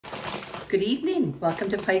Good evening. Welcome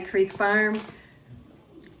to Pike Creek Farm.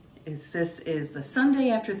 This is the Sunday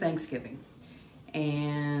after Thanksgiving,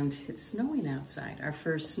 and it's snowing outside, our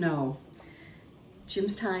first snow.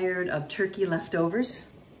 Jim's tired of turkey leftovers.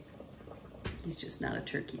 He's just not a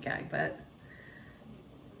turkey guy, but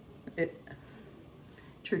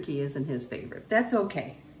turkey isn't his favorite. That's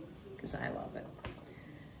okay, because I love it.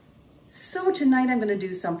 So tonight I'm going to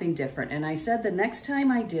do something different, and I said the next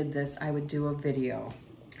time I did this, I would do a video.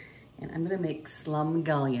 And I'm going to make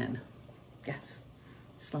slumgullion. Yes,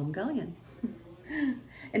 slumgullion.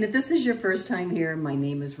 And if this is your first time here, my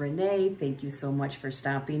name is Renee. Thank you so much for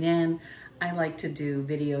stopping in. I like to do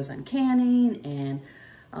videos on canning and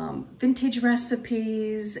vintage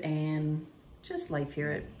recipes and just life here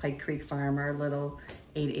at Pike Creek Farm, our little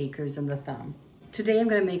 8 acres in the thumb. Today I'm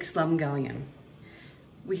going to make slumgullion.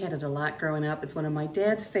 We had it a lot growing up. It's one of my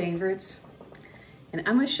dad's favorites. And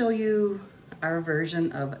I'm going to show you our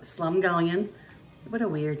version of slumgullion. What a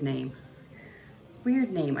weird name.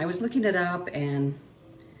 Weird name. I was looking it up, and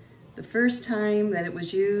the first time that it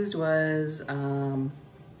was used was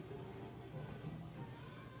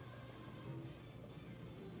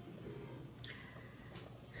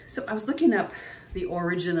so I was looking up the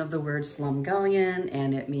origin of the word slumgullion,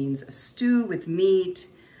 and it means a stew with meat.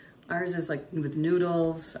 Ours is like with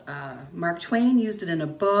noodles. Mark Twain used it in a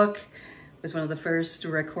book. It was one of the first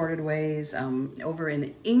recorded ways. Over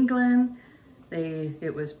in England,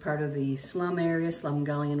 it was part of the slum area.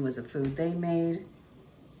 Slumgullion was a food they made.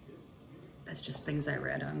 That's just things I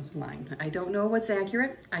read online. I don't know what's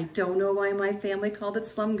accurate. I don't know why my family called it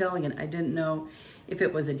slumgullion. I didn't know if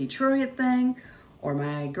it was a Detroit thing or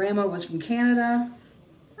my grandma was from Canada.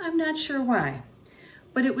 I'm not sure why,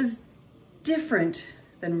 but it was different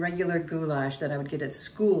than regular goulash that I would get at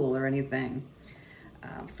school or anything.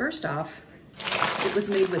 First off, it was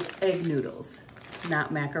made with egg noodles,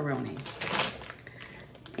 not macaroni.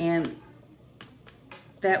 And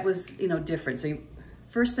that was, different. So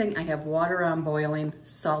first thing, I have water on boiling,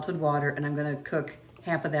 salted water, and I'm gonna cook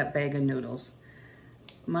half of that bag of noodles.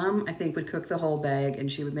 Mom, I think, would cook the whole bag,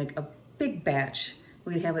 and she would make a big batch.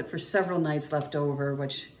 We'd have it for several nights left over,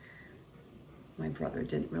 which my brother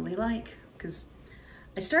didn't really like, because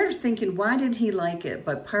I started thinking, why did he like it?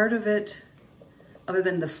 But part of it, other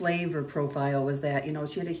than the flavor profile, was that,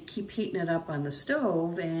 she had to keep heating it up on the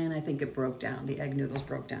stove, and I think it broke down. The egg noodles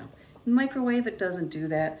broke down. In the microwave, it doesn't do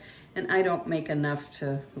that, and I don't make enough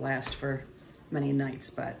to last for many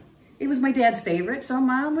nights, but it was my dad's favorite, so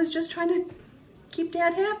Mom was just trying to keep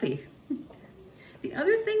Dad happy. The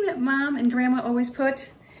other thing that Mom and Grandma always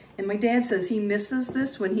put, and my dad says he misses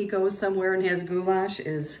this when he goes somewhere and has goulash,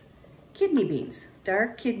 is kidney beans.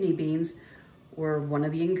 Dark kidney beans were one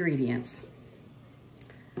of the ingredients.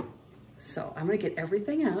 So I'm gonna get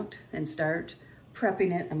everything out and start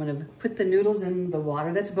prepping it. I'm gonna put the noodles in the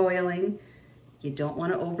water that's boiling. You don't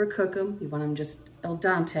wanna overcook them. You want them just al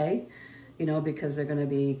dente, because they're gonna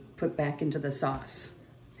be put back into the sauce.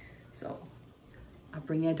 So I'll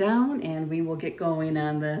bring it down and we will get going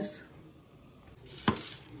on this. Okay,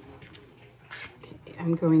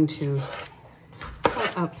 I'm going to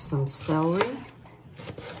cut up some celery,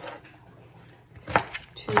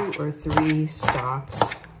 2 or 3 stalks.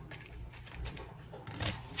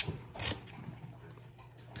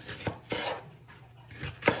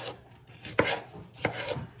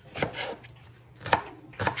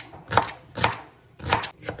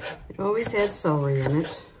 It always had celery in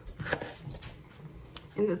it.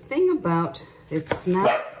 And the thing about it's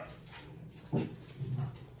not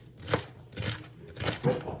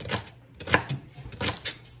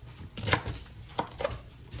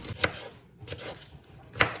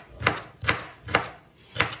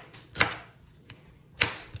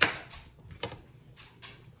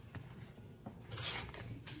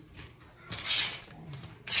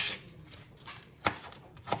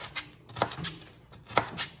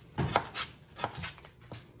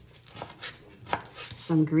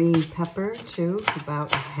some green pepper too,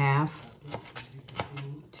 about 1/2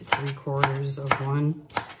 to 3/4 of one.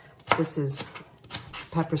 This is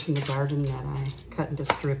peppers from the garden that I cut into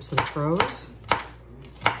strips and froze.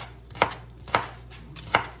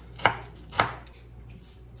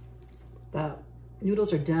 The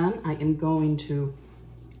noodles are done. I am going to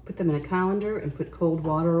put them in a colander and put cold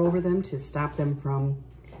water over them to stop them from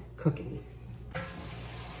cooking.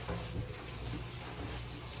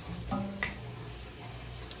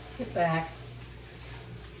 Get back.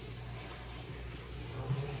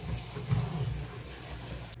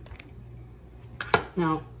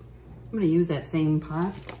 Now, I'm going to use that same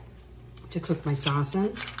pot to cook my sauce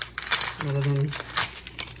in, rather than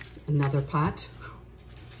another pot.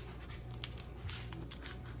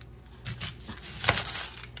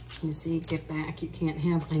 You see, get back, you can't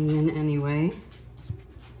have onion anyway.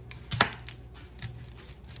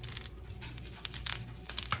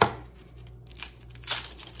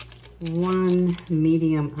 One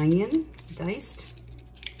medium onion, diced.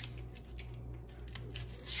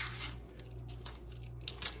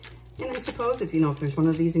 And I suppose if if there's one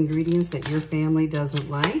of these ingredients that your family doesn't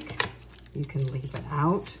like, you can leave it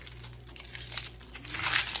out.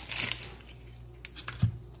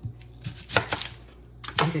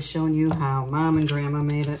 I'm just showing you how Mom and Grandma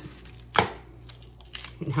made it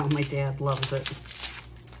and how my dad loves it.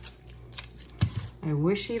 I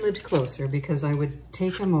wish he lived closer because I would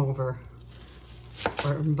take him over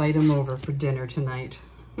or invite him over for dinner tonight.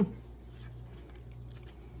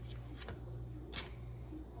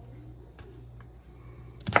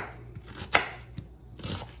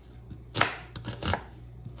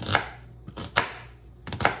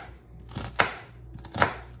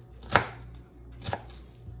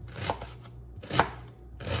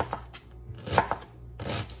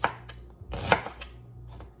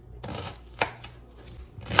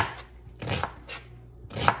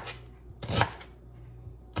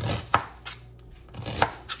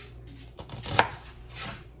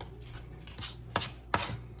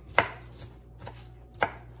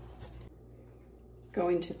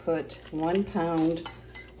 Going to put 1 pound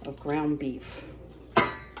of ground beef.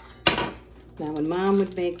 Now when Mom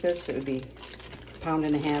would make this, it would be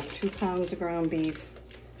 1.5 pounds, 2 pounds of ground beef,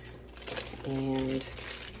 and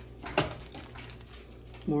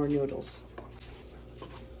more noodles.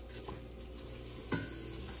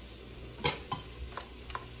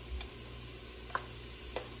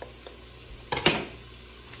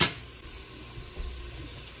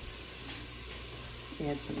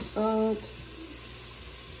 Add some salt.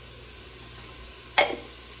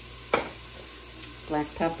 Black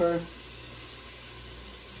pepper.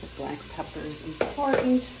 The black pepper is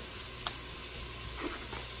important.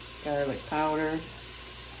 Garlic powder.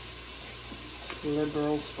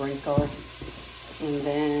 Liberal sprinkle. And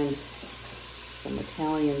then some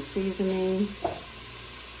Italian seasoning.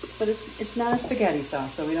 But it's not a spaghetti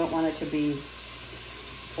sauce, so we don't want it to be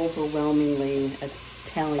overwhelmingly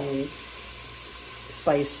Italian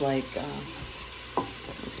spice like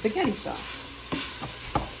spaghetti sauce.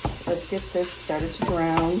 Let's get this started to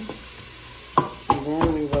brown, and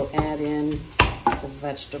then we will add in the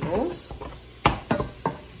vegetables.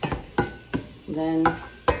 Then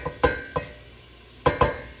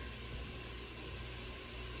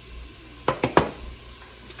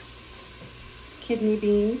kidney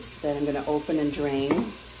beans that I'm going to open and drain.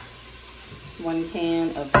 1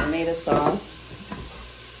 can of tomato sauce.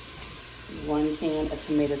 1 can of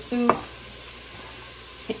tomato soup.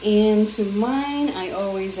 And to mine, I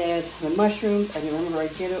always add the mushrooms. I remember I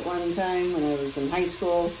did it one time when I was in high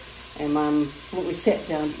school, and Mom, when we sat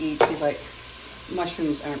down to eat, she's like,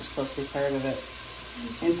 mushrooms aren't supposed to be part of it.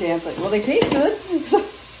 And Dad's like, well, they taste good. So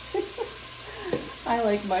I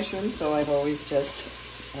like mushrooms, so I've always just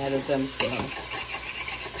added them still.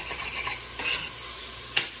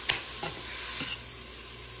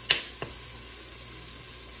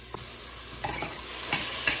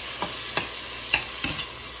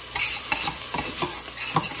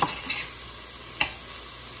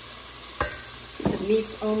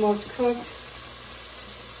 Meat's almost cooked.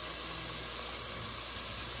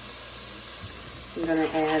 I'm going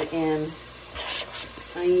to add in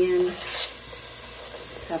onion,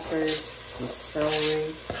 peppers, and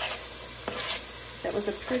celery. That was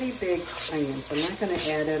a pretty big onion, so I'm not going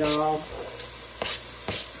to add it all.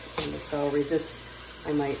 And the celery, this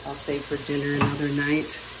I'll save for dinner another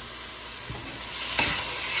night.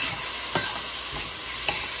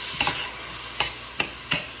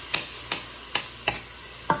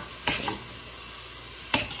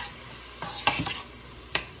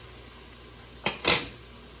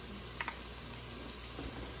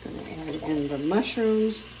 And the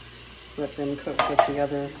mushrooms, let them cook with the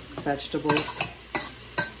other vegetables.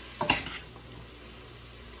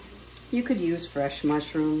 You could use fresh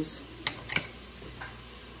mushrooms.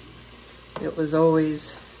 It was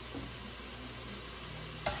always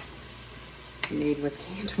made with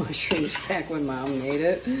canned mushrooms back when Mom made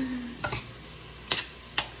it.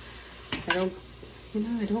 I don't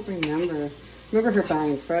remember her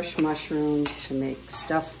buying fresh mushrooms to make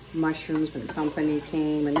stuffed mushrooms when the company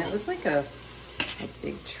came, and that was like a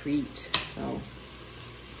big treat. So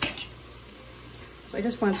I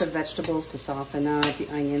just want the vegetables to soften up, the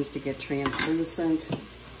onions to get translucent.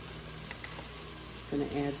 I'm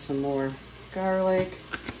gonna add some more garlic,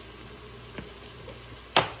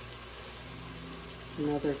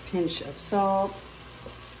 another pinch of salt,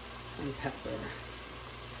 and pepper.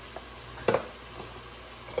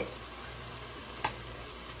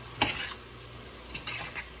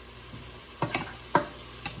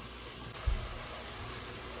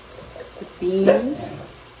 beans,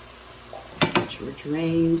 which were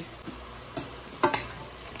drained.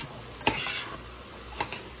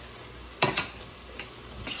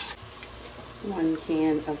 One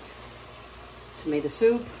can of tomato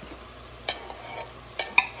soup.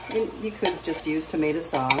 And you could just use tomato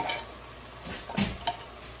sauce.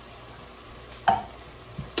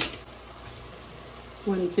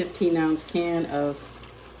 One 15-ounce can of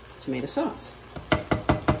tomato sauce.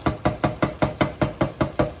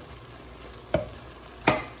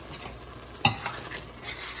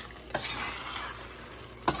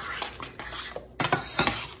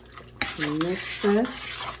 Mix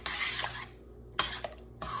this.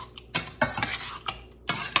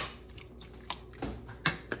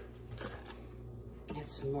 Add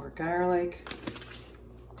some more garlic,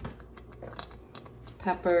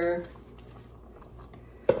 pepper,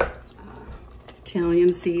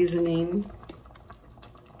 Italian seasoning,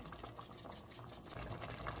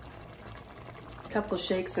 a couple of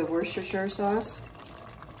shakes of Worcestershire sauce,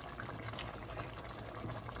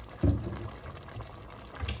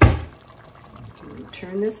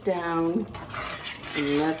 turn this down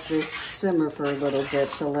and let this simmer for a little bit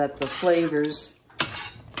to let the flavors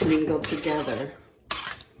mingle together.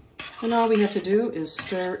 And all we have to do is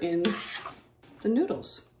stir in the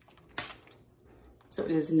noodles. So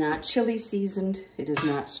it is not chili seasoned. It is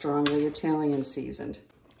not strongly Italian seasoned.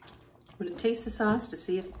 I'm going to taste the sauce to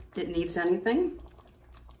see if it needs anything.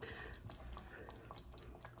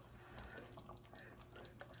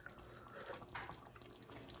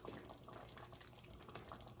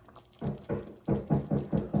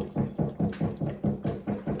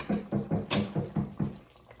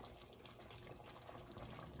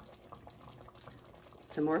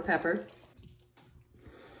 Some more pepper.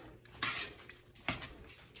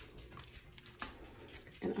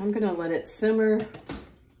 And I'm gonna let it simmer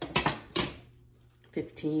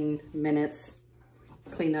 15 minutes,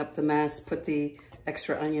 clean up the mess, put the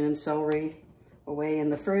extra onion and celery away in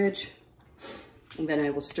the fridge, and then I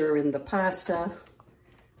will stir in the pasta,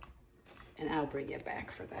 and I'll bring you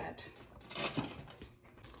back for that.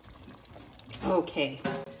 Okay,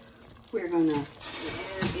 we're gonna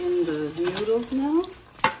add in the noodles now.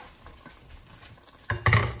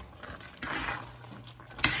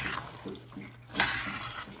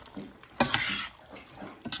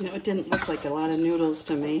 You know, it didn't look like a lot of noodles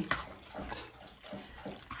to me.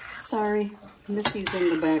 Sorry, Missy's in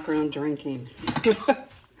the background drinking.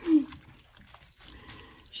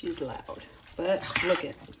 She's loud, but look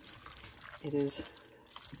it is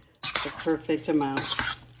the perfect amount.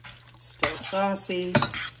 Still saucy.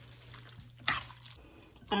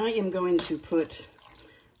 I am going to put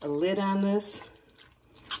a lid on this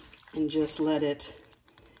and just let it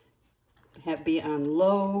be on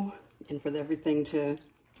low and for everything to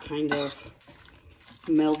kind of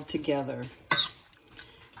meld together.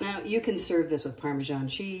 Now you can serve this with Parmesan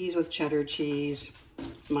cheese, with cheddar cheese,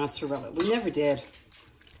 mozzarella. We never did.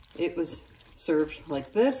 It was served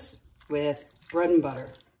like this with bread and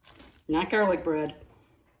butter. Not garlic bread,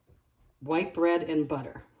 white bread and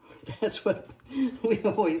butter. That's what we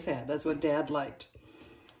always had. That's what Dad liked.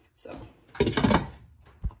 So I'll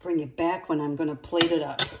bring it back when I'm gonna plate it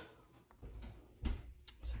up.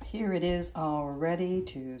 So here it is, all ready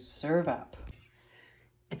to serve up.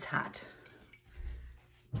 It's hot.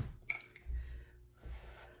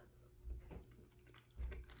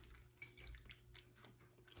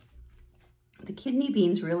 The kidney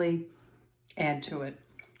beans really add to it.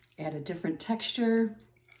 Add a different texture.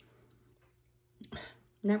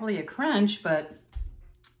 Not really a crunch, but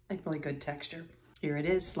a really good texture. Here it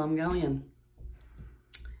is, Slumgullion.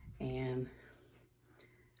 And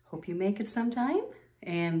hope you make it sometime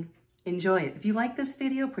and enjoy it. If you like this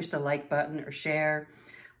video, push the like button or share.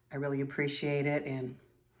 I really appreciate it. And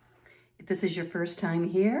if this is your first time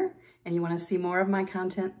here and you want to see more of my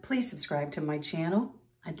content, please subscribe to my channel.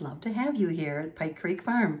 I'd love to have you here at Pike Creek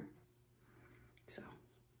Farm. So,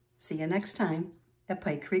 see you next time at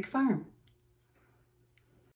Pike Creek Farm.